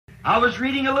I was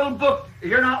reading a little book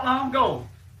here not long ago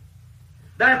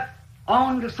that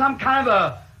on some kind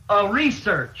of a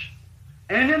research.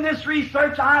 And in this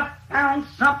research I found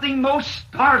something most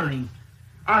startling.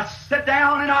 I sat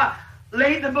down and I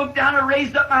laid the book down and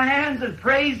raised up my hands and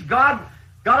praised God,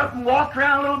 got up and walked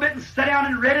around a little bit and sat down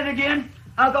and read it again.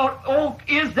 I thought, oh,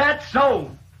 is that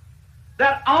so?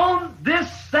 That on this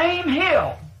same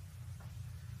hill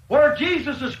where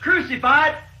Jesus was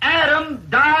crucified, Adam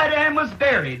died and was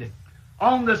buried.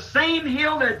 On the same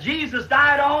hill that Jesus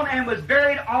died on and was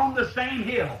buried on the same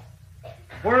hill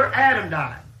where Adam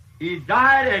died. He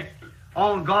died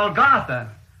on Golgotha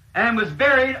and was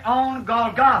buried on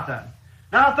Golgotha.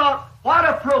 Now I thought, what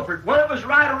appropriate, whether it was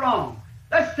right or wrong.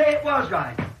 Let's say it was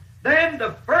right. Then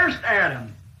the first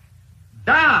Adam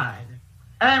died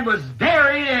and was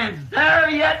buried and is there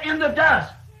yet in the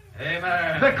dust.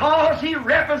 Amen. Because he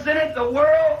represented the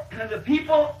world and the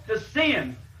people to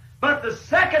sin. But the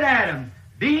second Adam,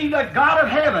 being the God of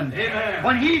heaven, Amen.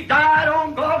 when he died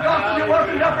on Golgotha, there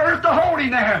wasn't enough earth to hold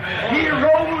him there. Amen. He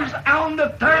rose on the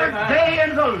third Amen. day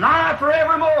and is alive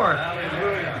forevermore.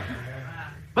 Hallelujah.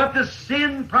 But the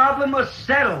sin problem was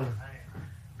settled.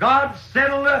 God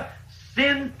settled the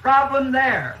sin problem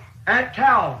there at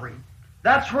Calvary.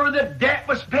 That's where the debt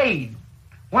was paid.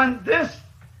 When this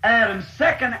Adam,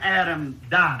 second Adam,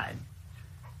 died,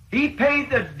 he paid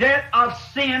the debt of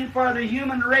sin for the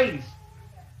human race.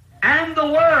 And the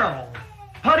world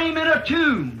put him in a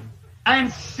tomb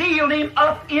and sealed him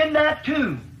up in that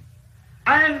tomb.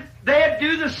 And they'd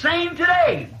do the same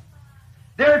today.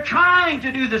 They're trying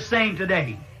to do the same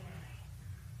today.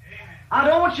 I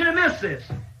don't want you to miss this.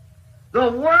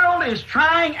 The world is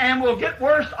trying, and will get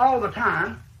worse all the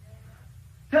time,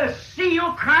 to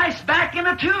seal Christ back in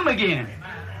a tomb again.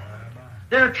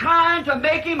 They're trying to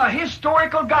make him a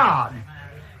historical God.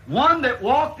 One that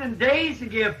walked in days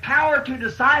and gave power to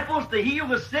disciples to heal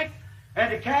the sick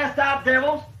and to cast out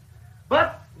devils.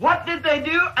 But what did they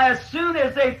do as soon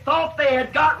as they thought they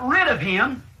had got rid of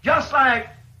him, just like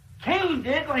Cain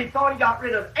did when he thought he got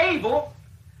rid of Abel?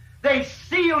 They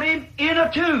sealed him in a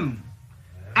tomb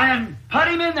and put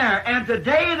him in there. And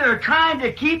today they're trying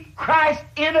to keep Christ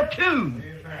in a tomb.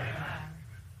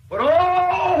 But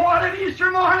oh, what an Easter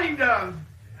morning does.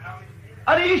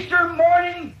 An Easter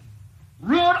morning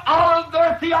ruined all of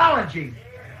their theology.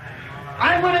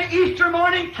 And when an Easter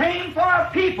morning came for a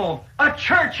people, a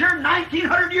church here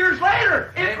 1900 years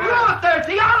later, it ruined their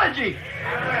theology.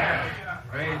 Amen.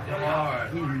 Praise the Lord.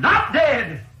 He's not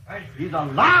dead. He's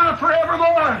alive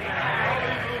forevermore.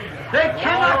 They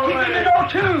cannot keep him in no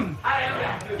tomb.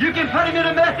 You can put him in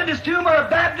a Methodist tomb or a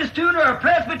Baptist tomb or a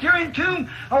Presbyterian tomb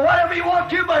or whatever you want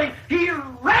to, but he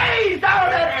raised out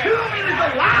of that tomb and is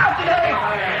alive today.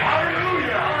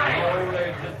 Hallelujah.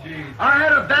 I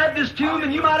had a Baptist tomb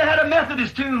and you might have had a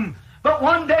Methodist tomb. But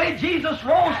one day Jesus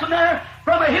rose from there,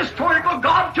 from a historical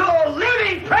God to a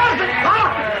living, present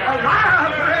God,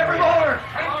 alive forevermore.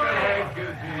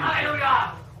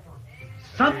 Hallelujah.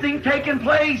 Something taking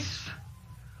place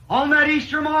on that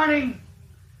Easter morning.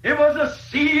 It was a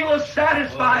seal, a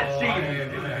satisfied seal.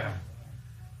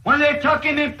 When they took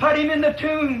him and put him in the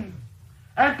tomb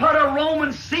and put a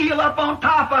Roman seal up on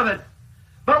top of it.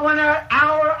 But when that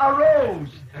hour arose,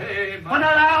 when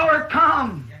that hour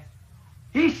come,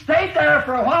 he stayed there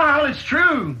for a while, it's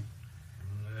true.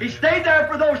 He stayed there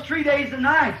for those 3 days and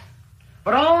nights.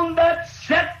 But on that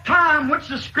set time, which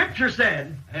the Scripture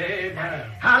said, Amen.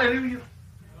 hallelujah,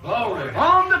 Glory.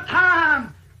 on the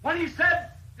time when he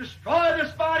said, destroy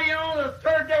this body, and on the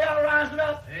third day I'll rise it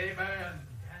up. Amen.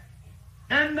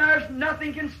 And there's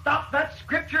nothing can stop that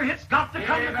Scripture. It's got to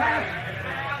come to pass.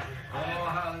 Amen. Oh,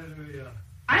 hallelujah.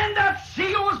 And that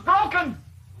seal was broken.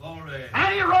 Glory.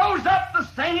 And he rose up the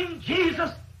same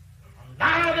Jesus,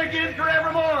 alive again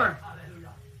forevermore.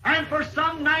 And for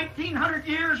some 1900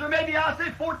 years, or maybe I'll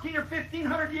say 14 or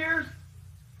 1500 years,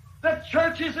 the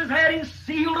churches has had him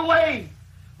sealed away.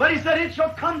 But he said, it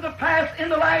shall come to pass in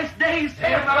the last days,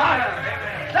 saith God.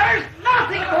 There's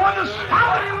nothing going to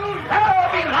stop it. There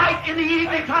will be light in the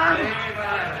evening time.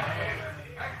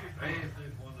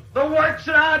 The works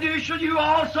that I do shall you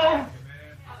also.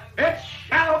 It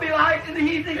shall be light in the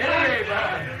evening time.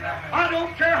 I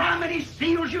don't care how many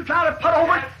seals you try to put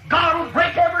over it, God will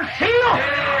break every seal.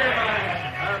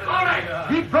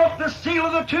 He broke the seal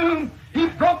of the tomb. He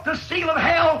broke the seal of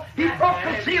hell. He broke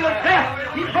the seal of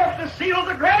death. He broke the seal of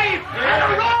the grave. And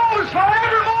arose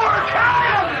forevermore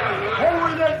triumph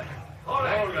over the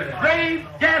grave,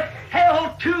 death,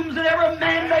 hell, tombs, and every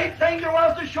man-made thing there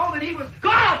was to show that he was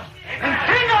God and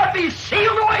cannot be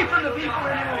sealed away from the people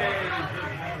anymore.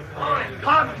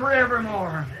 God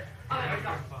forevermore.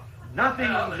 Nothing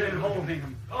can hold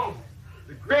him.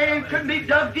 The grave couldn't be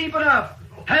dug deep enough.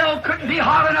 Hell couldn't be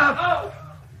hot enough.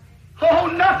 Oh,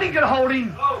 nothing could hold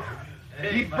him.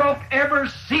 He broke every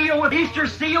seal with Easter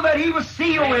seal that he was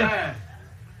sealed with.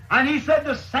 And he said,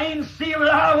 the same seal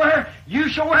that I wear, you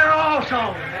shall wear also.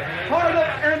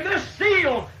 And this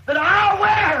seal that I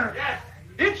wear,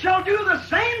 it shall do the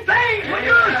same things when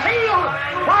you're sealed.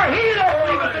 For he that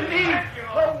believeth in me,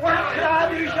 the works that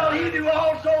I do shall he do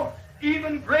also.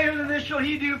 Even greater than this shall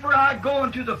he do, for I go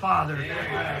unto the Father.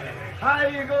 How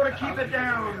do you go to keep it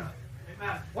down?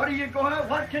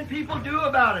 What can people do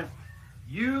about it?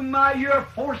 You're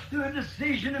forced to a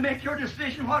decision to make your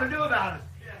decision what to do about it.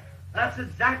 That's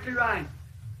exactly right.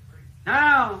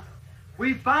 Now,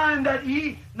 we find that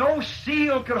no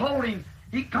seal could hold him.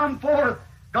 He come forth.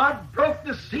 God broke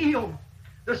the seal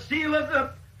of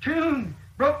the tomb,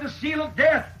 broke the seal of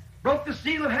death, broke the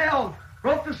seal of hell,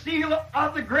 broke the seal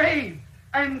of the grave,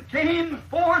 and came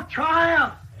forth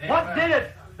triumph. What did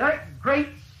it? That great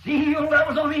seal that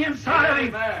was on the inside of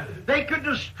him. They could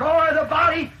destroy the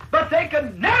body, but they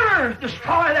could never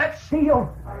destroy that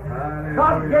seal.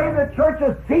 God gave the church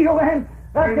a seal then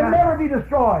that can never be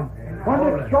destroyed. When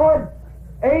they destroyed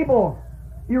Abel,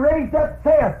 he raised up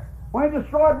Seth. When he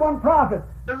destroyed one prophet,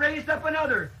 they raised up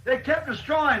another. They kept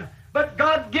destroying. But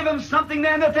God gave them something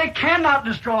then that they cannot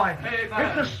destroy.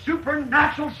 It's a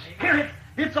supernatural spirit.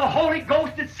 It's the Holy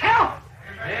Ghost itself.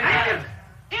 And it's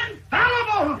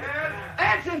infallible.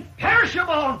 And it's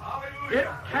imperishable. It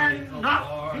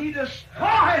cannot be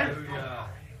destroyed.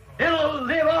 It'll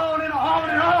live on and on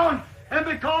and on. And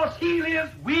because He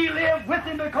lives, we live with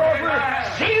Him because we're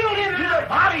sealed into the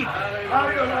body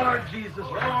of the Lord Jesus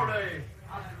Christ.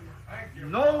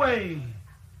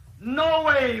 No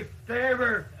way to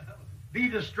ever be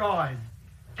destroyed.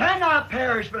 Cannot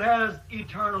perish but has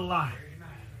eternal life.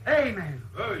 Amen.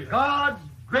 God's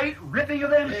great ripping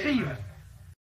of them seals